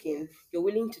own skin, you're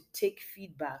willing to take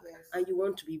feedback, and you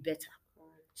want to be better.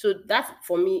 So that,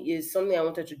 for me, is something I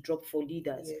wanted to drop for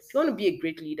leaders. If you want to be a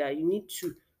great leader, you need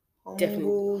to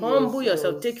definitely humble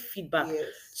yourself, take feedback,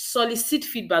 solicit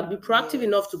feedback, be proactive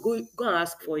enough to go and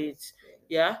ask for it.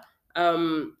 Yeah.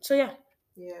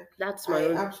 That's my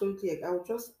own. Absolutely. I would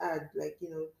just add,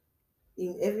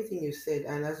 in everything you said,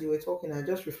 and as you were talking, I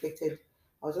just reflected.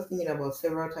 I was just thinking about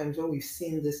several times when we've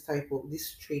seen this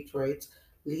trait, right?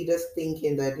 Leaders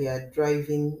thinking that they are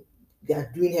doing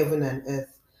heaven and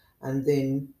earth, and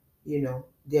then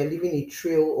they are leaving a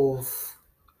trail of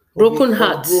broken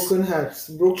hearts,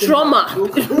 trauma,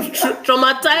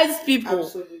 traumatized people.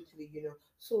 Absolutely,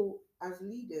 So as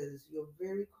leaders, you're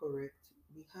very correct.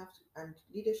 We have to, and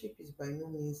leadership is by no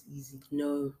means easy.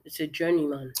 No, it's a journey,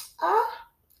 man.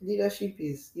 Leadership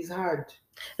is hard.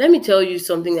 Let me tell you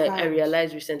something that I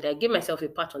realized recently. I gave myself a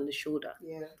pat on the shoulder.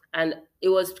 And it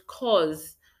was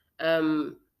because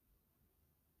I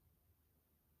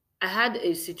had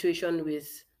a situation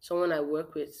with someone I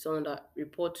work with, someone that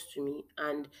reports to me,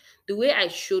 and the way I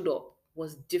showed up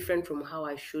was different from how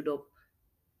I showed up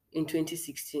in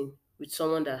 2016 with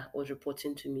someone that was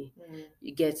reporting to me.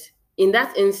 You get, in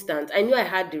that instant, I knew I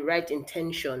had the right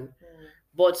intention,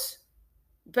 but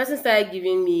the person started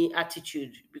giving me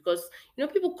attitude, because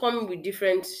people come with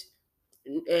different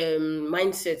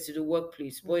mindsets to the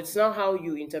workplace, but it's not how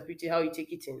you interpret it, how you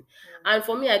take it in. And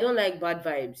for me, I don't like bad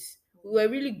vibes. We were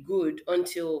really good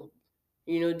until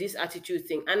this attitude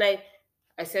thing, and I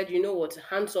said, you know what,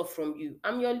 hands off from you.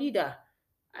 I'm your leader.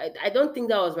 I don't think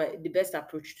that was the best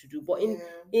approach to do. But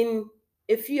in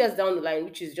a few years down the line,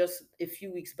 which is just a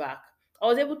few weeks back, I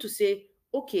was able to say,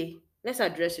 okay, let's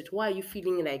address it. Why are you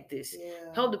feeling like this?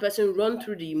 Yeah. Help the person run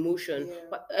through the emotion. Yeah.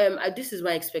 But this is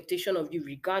my expectation of you,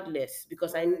 regardless,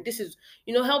 because Right. this is,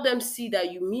 help them see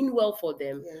that you mean well for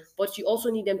them, Yes. but you also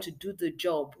need them to do the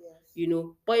job. Yes.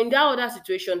 But in that other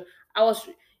situation, I was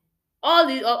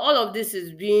all of this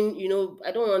is being,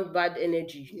 I don't want bad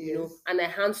energy, Yes. and I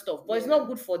hand stuff, but it's Yeah. not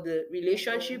good for the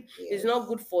relationship. It's Yes. not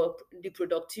good for the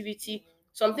productivity.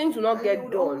 Some things will not And you get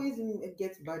would done. always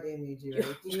get bad energy,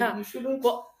 right? Yeah, You shouldn't.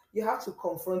 but You have to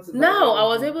confront the bad now I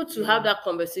was energy, able to you have know. that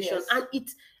conversation, Yes. and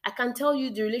I can tell you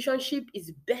the relationship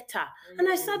is better. And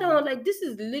I sat down, I was like, this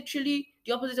is literally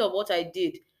the opposite of what I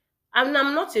did. I'm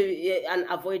not an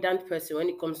avoidant person when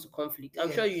it comes to conflict.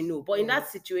 I'm sure you Yes. know. But in that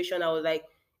Yes. situation, I was like,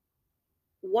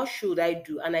 what should I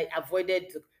do? And I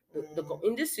avoided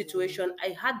in this situation, I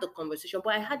had the conversation,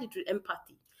 but I had it with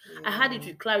empathy. I had it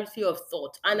with clarity of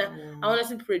thought. And I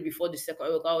honestly prayed before the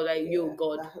second week. I was like, yo,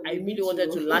 God, I really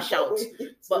wanted to lash out.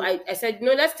 But I said,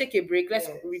 no, let's take a break. Let's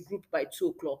regroup by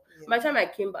 2:00. By the time I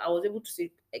came back, I was able to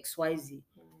say XYZ.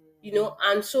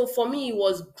 And so for me, it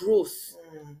was growth.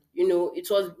 It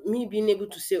was me being able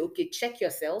to say, okay, check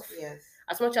yourself. Yes.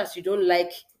 As much as you don't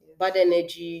like bad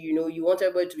energy, you want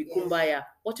everybody to be kumbaya.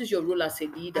 What is your role as a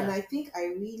leader? And I think I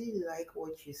really like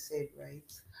what you said,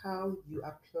 right? How you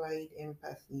applied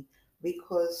empathy.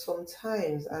 Because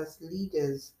sometimes as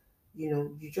leaders,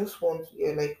 you just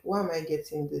you're like, why am I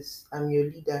getting this? I'm your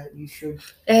leader. You should.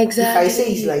 Exactly. If I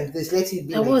say it's like this, let it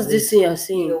be like was this. This thing you're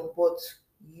saying? But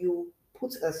you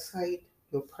put aside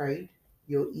your pride,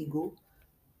 your ego,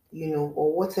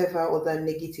 or whatever other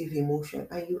negative emotion,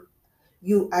 and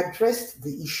you addressed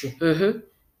the issue.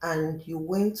 And you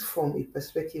went from a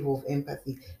perspective of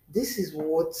empathy. This is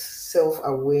what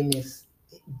self-awareness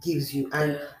gives you.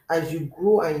 And as you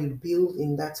grow and you build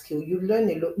in that skill, you learn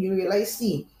a lot. You realize,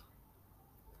 see,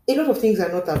 a lot of things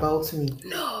are not about me.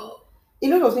 No. A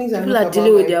lot of things People are are not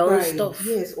dealing about with my their own pride, stuff.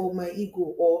 yes, or my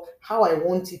ego, or how I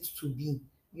want it to be.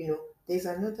 There's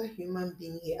another human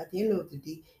being here. At the end of the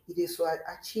day, it is to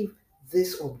achieve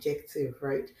this objective,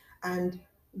 right? And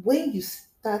when you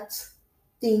start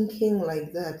thinking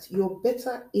like that, you're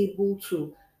better able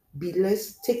to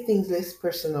take things less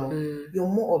personal. You're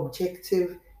more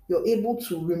objective. You're able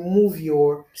to remove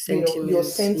your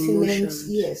sentiments, emotions.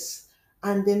 yes.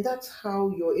 And then that's how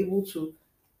you're able to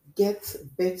get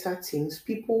better things.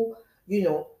 People,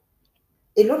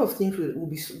 a lot of things will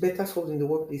be better solved in the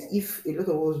workplace if a lot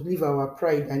of us leave our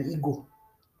pride and ego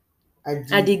at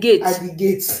the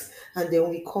gates, and then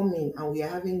we come in and we are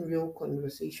having real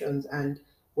conversations and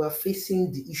we're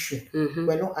facing the issue.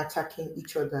 We're not attacking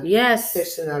each other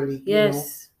personally,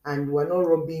 and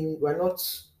we're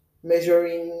not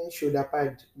measuring shoulder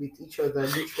pad with each other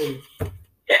literally.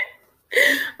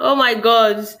 Oh my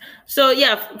God! So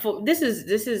yeah, this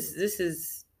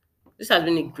has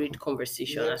been a great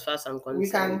conversation as far as I'm concerned. We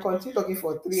can continue talking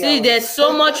for 3 hours. See, there's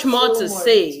so much more to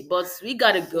say, but we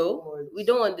gotta go. We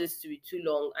don't want this to be too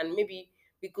long, and maybe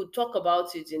we could talk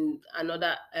about it in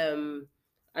another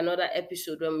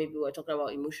episode where maybe we're talking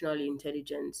about emotional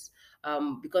intelligence,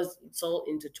 because it's all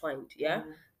intertwined. Yeah.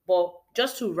 But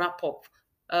just to wrap up,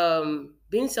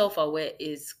 being self-aware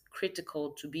is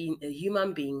critical to being a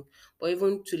human being, but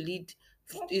even to lead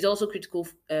is also critical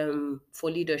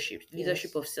for leadership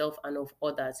of self and of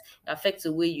others. It affects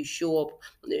the way you show up.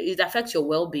 It affects your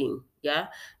well-being,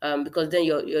 because then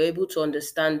you're able to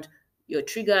understand your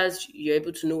triggers. You're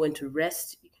able to know when to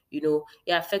rest. It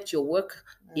affects your work.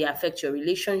 It affects your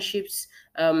relationships,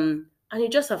 and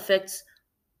it just affects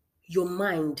your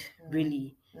mind,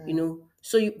 really.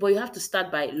 But you have to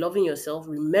start by loving yourself,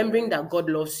 remembering that God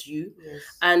loves you,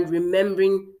 and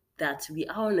remembering that we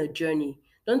are on a journey.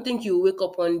 Don't think you wake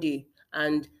up one day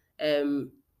and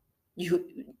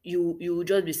you will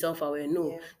just be self-aware.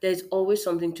 No, there's always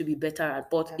something to be better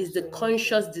at, but it's the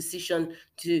conscious decision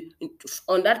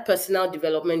on that personal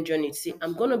development journey to say,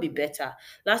 I'm going to be better.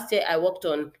 Last year I worked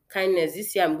on kindness.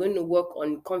 This year I'm going to work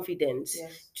on confidence.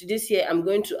 To this year I'm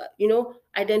going to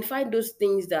identify those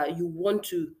things that you want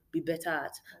to be better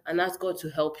at, and ask God to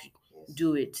help you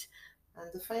do it. And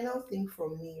the final thing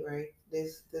from me, right,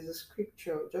 there's a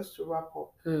scripture just to wrap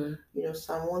up.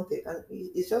 Psalm 130, and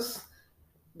it's just,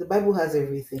 the Bible has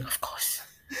everything. Of course.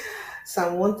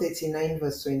 Psalm 139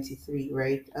 verse 23,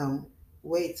 right?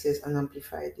 Where it says, and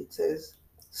amplified, it says,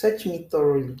 search me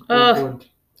thoroughly, O God,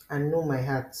 and know my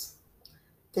heart.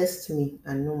 Test me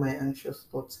and know my anxious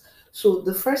thoughts. So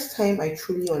the first time I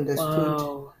truly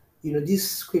understood,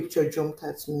 this scripture jumped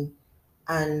at me.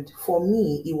 And for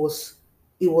me, it was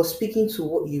it was speaking to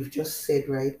what you've just said,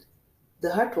 right?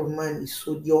 The heart of man is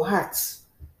so, your heart is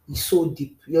so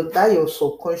deep. Your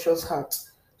subconscious heart.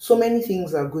 So many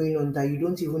things are going on that you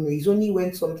don't even know. It's only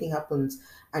when something happens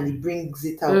and it brings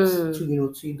it out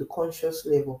to to the conscious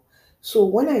level. So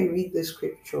when I read the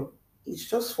scripture, it's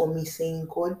just for me saying,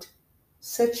 God,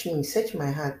 search me, search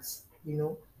my heart.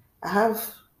 I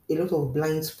have a lot of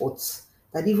blind spots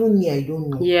that even me I don't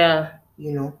know. Yeah.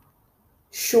 You know,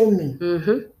 show me,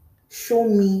 Mm-hmm. show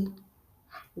me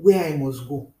where I must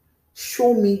go.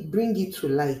 Show me, bring it to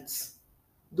light.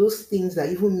 Those things that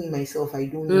even me myself I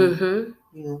don't know.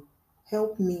 Mm-hmm.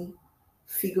 Help me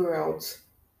figure out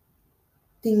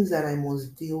things that I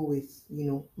must deal with,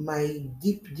 my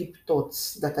deep, deep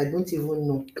thoughts that I don't even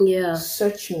know. Yeah.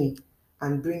 Search me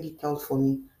and bring it out for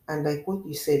me. And like what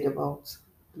you said about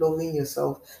loving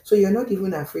yourself. So you're not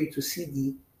even afraid to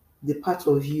see the part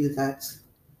of you that,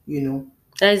 you know,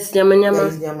 That's yama that yama.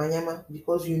 is nyama nyama,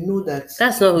 because you know that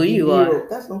That's not who the you mirror, are.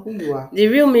 that's not who you are. The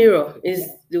real mirror is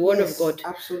the word of Yes, God.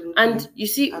 absolutely. And you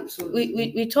see,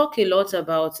 Absolutely. we talk a lot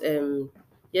about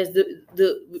yes,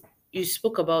 the you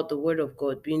spoke about the word of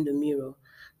God being the mirror.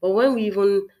 But when we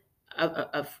even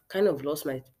I've kind of lost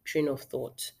my train of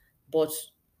thought. But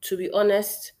to be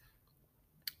honest,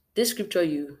 this scripture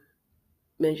you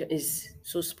mentioned is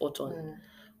so spot on. Mm,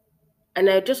 And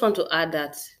I just want to add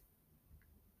that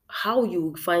how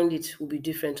you find it will be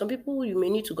different. Some people you may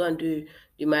need to go and do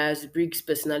the Myers-Briggs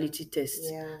personality test.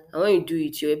 yeah, And when you do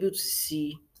it, you're able to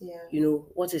see, yeah.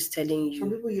 what is telling Some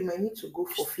you. people you might need to go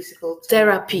for physical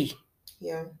therapy. Therapy.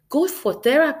 Yeah, Go for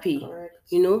therapy. correct.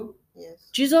 Yes,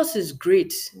 Jesus is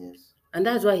great. yes, And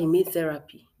that's why he made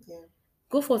therapy. yeah.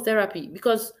 Go for therapy.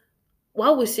 Because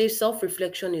while we say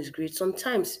self-reflection is great,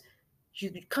 sometimes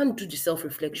you can't do the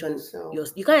self-reflection.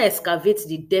 Yourself. You can't excavate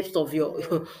the depth of your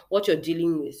Mm, what you're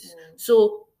dealing with. mm,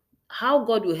 So how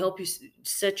God will help you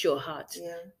set your heart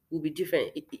yeah, will be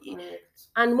different. correct.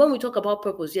 And when we talk about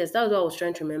purpose, yes, that's what I was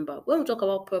trying to remember. When we talk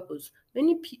about purpose,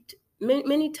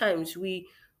 many times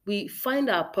we find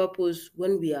our purpose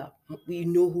when we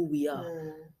know who we are.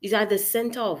 Mm, It's at the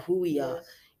center of who we are. yes.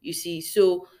 You see,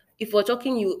 so if we're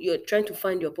talking, you're trying to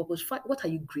find your purpose. What are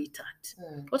you great at?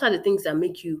 Mm, What are the things that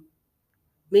make you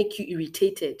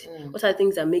irritated? mm, What are the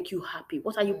things that make you happy?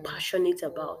 What are you mm, passionate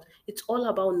about? It's all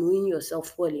about knowing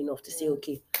yourself well enough to say, mm,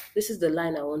 okay, this is the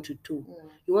line I want to do. mm,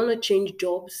 You want to change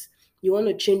jobs, you want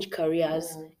to change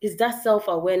careers. mm, Is that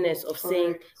self-awareness of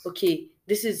saying, correct. okay,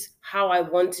 this is how I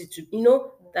want it to,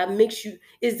 that Mm, makes you,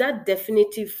 is that that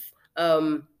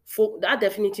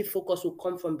definitive focus will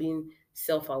come from being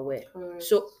self-aware. correct.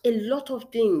 So a lot of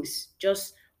things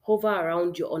just hover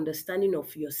around your understanding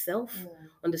of yourself, Mm,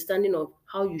 understanding of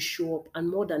how you show up, and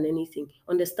more than anything,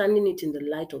 understanding it in the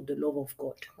light of the love of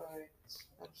God. correct.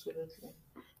 Absolutely.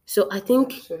 So I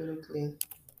think Absolutely.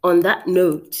 on that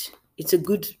note, it's a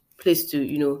good place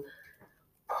to,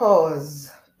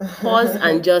 Pause. pause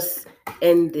and just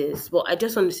end this. But I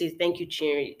just want to say thank you,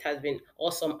 Chinri. It has been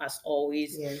awesome as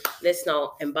always. Yes. Let's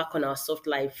now embark on our soft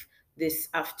life this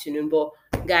afternoon. But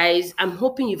guys, I'm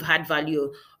hoping you've had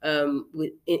value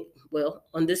with it, well,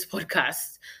 on this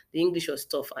podcast. The English was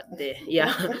tough out there.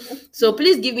 Yeah. So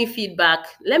please give me feedback.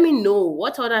 Let me know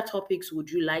what other topics would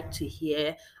you like to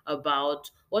hear about,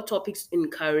 what topics in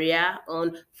career,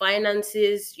 on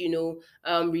finances,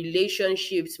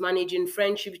 relationships, managing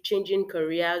friendships, changing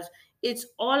careers. It's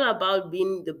all about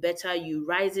being the better you,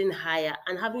 rising higher,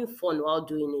 and having fun while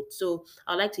doing it. So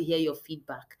I'd like to hear your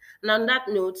feedback. And on that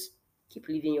note, keep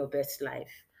living your best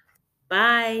life.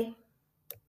 Bye.